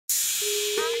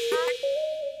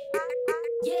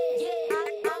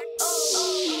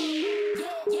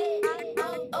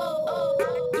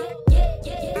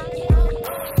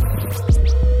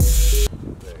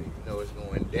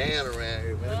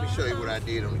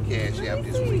did on the cash app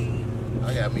this week.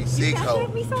 I got me 6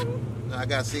 hoes. Me something? No, I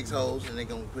got 6 hoes, and they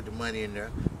gonna put the money in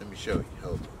there. Let me show you.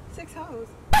 Hold on. 6 hoes.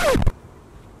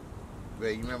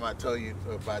 Babe, you remember I told you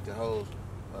about the hoes?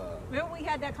 Remember we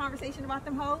had that conversation about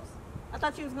them hoes? I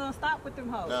thought you was gonna stop with them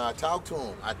hoes. No, I talked to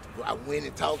him. I went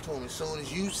and talked to him as soon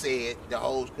as you said the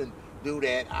hoes couldn't do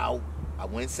that. I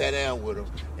went and sat down with him,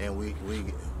 and we.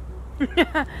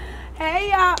 Hey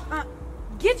y'all,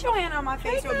 get your hand on my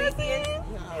face, Hey, Robicia.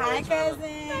 Hi, cousin.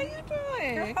 How you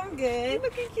doing? Girl, I'm good. You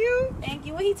looking cute? Thank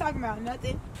you. What he talking about?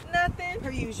 Nothing. Nothing. Per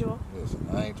usual. Listen,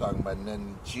 I ain't talking about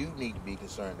nothing that you need to be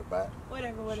concerned about.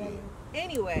 Whatever.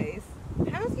 Anyways,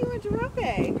 how's you and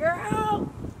Jarape? Girl,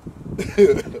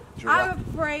 I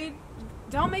have prayed.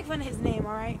 Don't make fun of his name,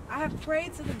 all right? I have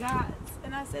prayed to the gods,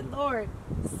 and I said, Lord,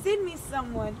 send me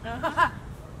someone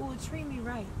who will treat me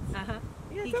right.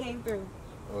 Yeah, He came through.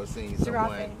 Or seen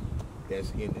Giraffe. someone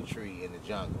that's in the tree in the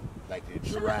jungle, like the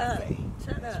giraffe.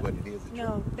 Shut That's up. what it is.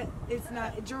 No, it's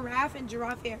not. Giraffe and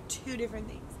giraffe are 2 different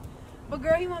things. But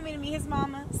girl, he want me to meet his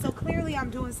mama, so clearly I'm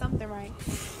doing something right.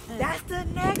 That's the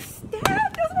next step.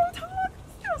 That's what I'm talking about.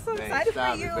 I'm so excited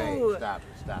stop for you. it, babe.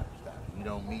 Stop it. You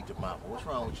don't meet the mama. What's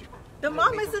wrong with you? The You don't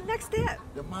mama meet is the next step.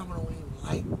 The mama don't even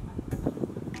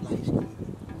like light skin.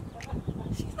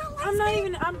 She's not like I'm not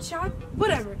even, I'm chopped.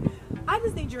 Whatever. I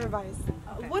just need your advice.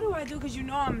 Okay. What do I do? Because you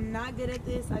know I'm not good at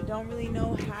this. I don't really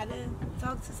know how to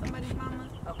talk to somebody's mama.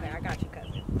 Okay, I got you,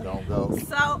 cousin. Don't go.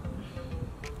 So,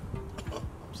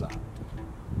 I'm sorry.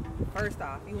 first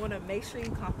off, you want to make sure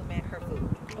you compliment her food.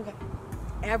 Okay.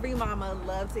 Every mama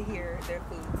loves to hear their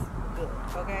food's good,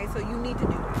 okay? So you need to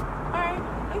do that. All right.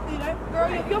 I do that.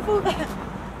 Girl, your food.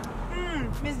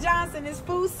 Miss Johnson, this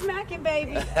food smacking,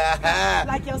 baby.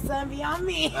 Like your son be on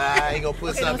me. I ain't gonna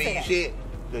put Okay, something don't in say your shit.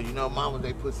 Cause you know, mamas,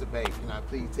 they put some babe. Can I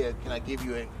please tell? Can I give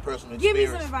you a personal Give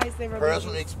experience? me some advice there,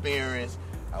 Personal experience.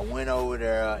 I went over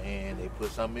there and they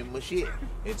put something in my shit,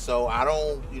 and so I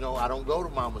don't go to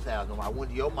mama's house no more. I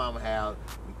went to your mama's house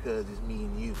because it's me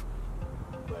and you.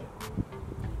 But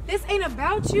This ain't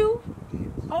about you.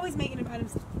 Always making it about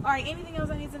himself. All right, anything else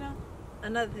I need to know?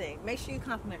 Another thing, make sure you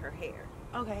compliment her hair.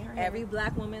 Okay, her hair. Every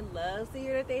black woman loves to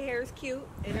hear that their hair is cute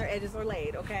and her edges are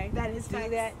laid, okay? That is Do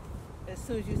facts. that as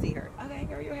soon as you see her. Okay,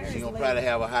 girl, your hair she is gonna laid. probably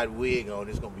have a hot wig on.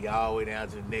 It's gonna be all the way down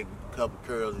to the neck with a couple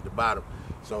curls at the bottom.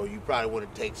 So you probably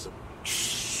want to take some.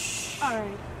 All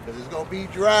right. Cause it's gonna be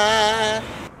dry.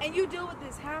 And you deal with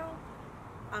this how?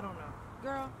 I don't know.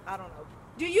 Girl, I don't know.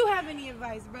 do you have any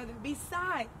advice, brother,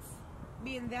 besides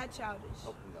being that childish?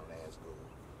 Hope you don't ask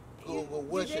Google. Google,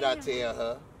 what should I tell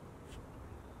her?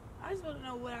 I just want to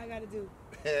know what I got to do.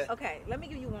 Okay, let me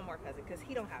give you one more, cousin, because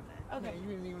he don't have that. Okay. Man, you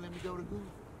didn't even let me go to Google.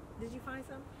 Did you find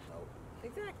some? No.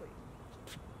 Exactly.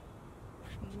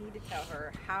 You need to tell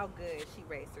her how good she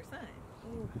raised her son.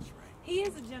 Ooh. He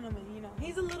is a gentleman, you know.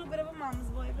 He's a little bit of a mama's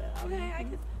boy, but okay, I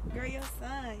guess. Girl, your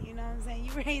son, you know what I'm saying?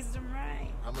 You raised him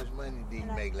right. How much money did you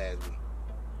And make last week?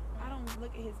 I don't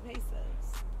look at his pay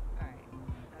stubs. All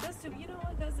right. That's too, you know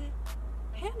what, cousin?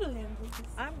 Handle him, please.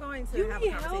 I'm going to You have need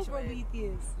a help, conversation with him.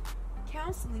 Prometheus.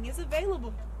 Counseling is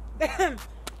available.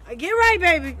 Get right,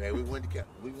 baby. Man, we went to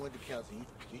counseling.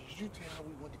 Did you tell her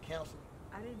we went to counseling?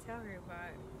 I didn't tell her,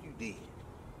 but You did.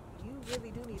 you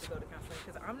really do need to go to counseling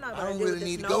because I'm not I going don't to do really this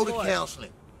need to no go more. to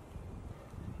counseling.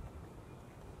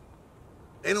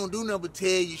 They don't do nothing but tell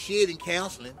you shit in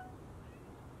counseling.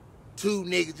 2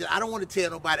 niggas. I don't want to tell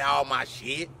nobody all my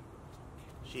shit.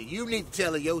 Shit, you need to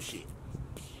tell her your shit.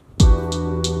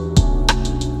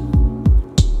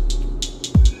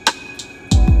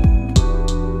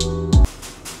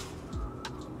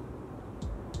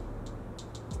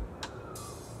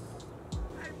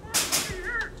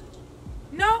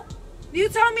 No, you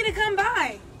told me to come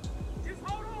by. Just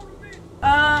hold on a minute.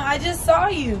 I just saw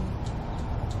you.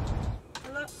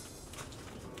 Hello?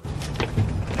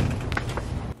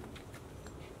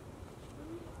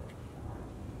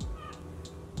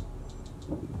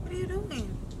 What are you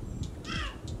doing?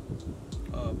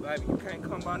 Baby, you can't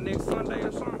come by next Sunday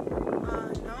or something?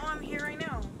 No, I'm here right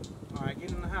now. All right,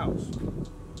 get in the house.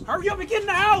 Hurry up and get in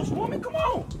the house, woman. Come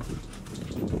on.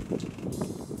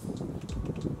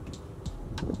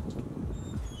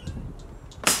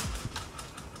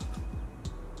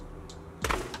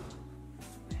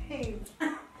 Hey,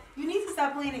 you need to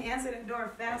stop playing and answer that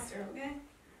door faster, okay?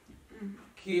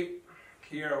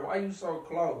 Kiera, why you so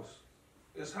close?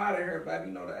 It's hot in here, baby.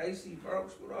 You know the AC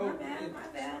broke. Scoot over. My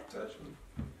bad. Touch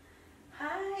me.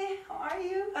 Hi, how are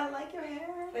you? I like your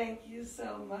hair. Thank you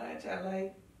so much. I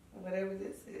like whatever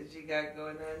this is you got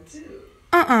going on too.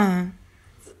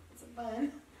 It's a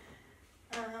bun.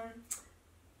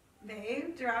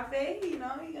 babe, Giraffe, you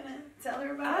know, you gonna tell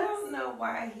her about I us? don't know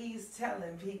why he's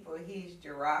telling people he's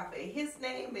Giraffe. His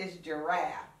name is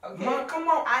Giraffe, okay? Ma, come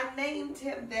on. I named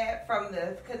him that from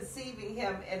the conceiving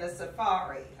him in a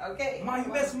safari, okay? Ma,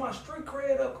 you messing my street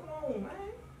cred up. Come on, man.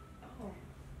 Oh,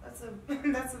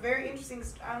 that's a very interesting.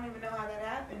 I don't even know how that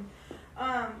happened.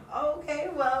 Okay,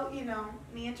 well, you know,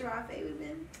 me and Giraffe, we've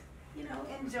been, you know,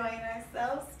 enjoying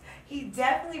ourselves. He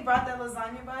definitely brought that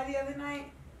lasagna by the other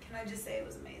night. Can I just say it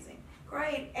was amazing?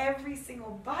 Great, every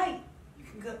single bite you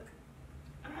can cook.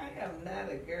 I am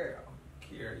not a girl.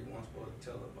 Kiera, you weren't supposed to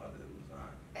tell her about the design.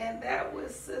 And that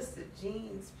was Sister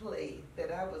Jean's plate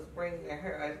that I was bringing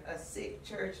her, a sick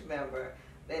church member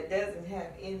that doesn't have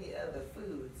any other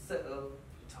food. So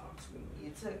Talk to me.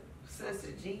 you took Sister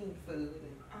Jean food.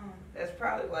 And that's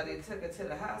probably why they took her to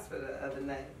the hospital the other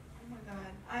night. Oh my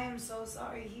God, I am so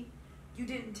sorry. You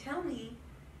didn't tell me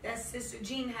that Sister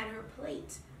Jean had her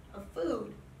plate of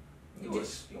food. You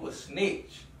a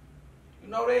snitch. You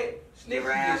know that? Snitch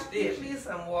Giraffe, get give stitched. me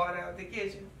some water out the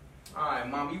kitchen. All right,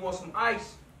 Mom, you want some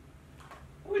ice?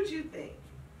 What you think?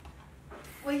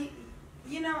 Well,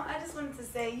 you know, I just wanted to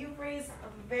say you've raised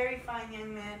a very fine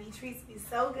young man. He treats me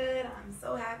so good. I'm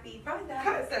so happy. Probably that.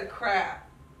 Cut the crap.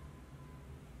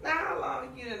 Now, how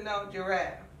long you done know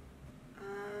Giraffe?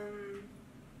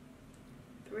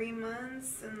 3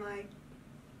 months and like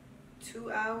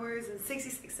 2 hours and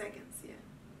 66 seconds. Yeah.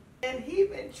 And he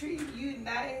been treating you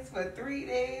nice for 3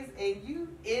 days and you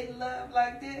in love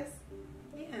like this?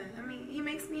 Yeah, I mean, he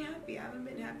makes me happy. I haven't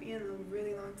been happy in a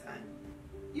really long time.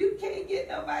 You can't get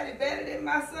nobody better than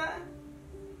my son.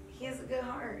 He has a good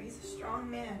heart. He's a strong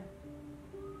man.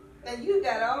 And you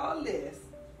got all this.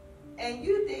 And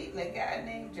you dating a guy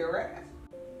named Giraffe.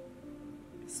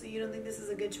 So you don't think this is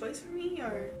a good choice for me,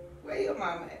 or? Where your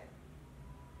mama at?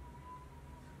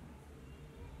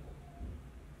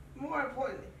 More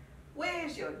importantly,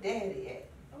 where's your daddy at?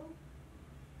 Oh,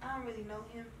 I don't really know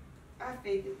him. I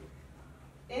figured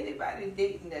anybody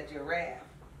dating a giraffe,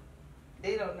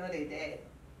 they don't know their daddy.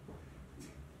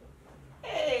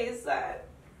 Hey, son,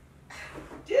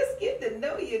 just get to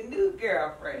know your new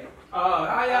girlfriend.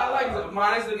 How y'all like it?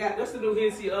 Ma, that's the new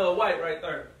Hennessy white right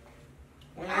there.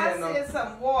 I said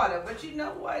some water, but you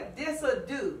know what? This'll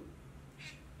do.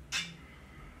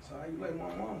 So how you like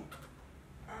my mama?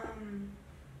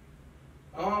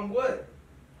 What?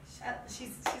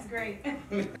 She's great.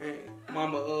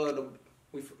 Mama,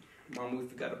 we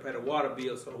forgot to pay the water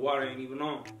bill, so the water ain't even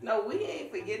on. No, we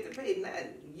ain't forget to pay nothing.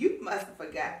 You must have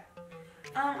forgot.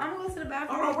 I'm gonna go to the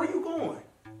bathroom. Hold on, where you going?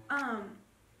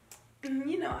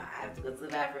 You know, I have to go to the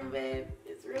bathroom, babe.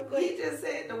 It's real He quick. just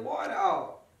said the water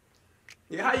off.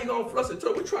 Yeah, how you gonna flush the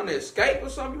toilet? We trying to escape or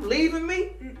something? You leaving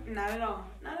me? Not at all.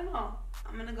 Not at all.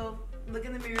 I'm gonna go look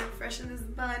in the mirror, freshen this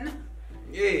bun.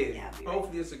 Yeah. I'll be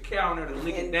Hopefully it's a counter to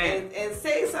lick it And, down. and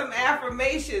say some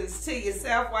affirmations to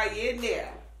yourself while you're in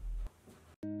there.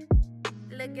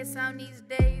 Look at some these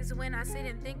days when I sit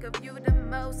and think of you the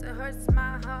most, it hurts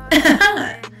my heart.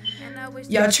 And I wish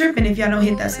Y'all tripping if y'all don't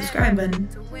hit that subscribe button.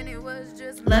 to when it was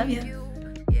just Love me ya. and you.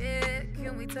 Yeah,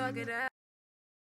 can we talk it out?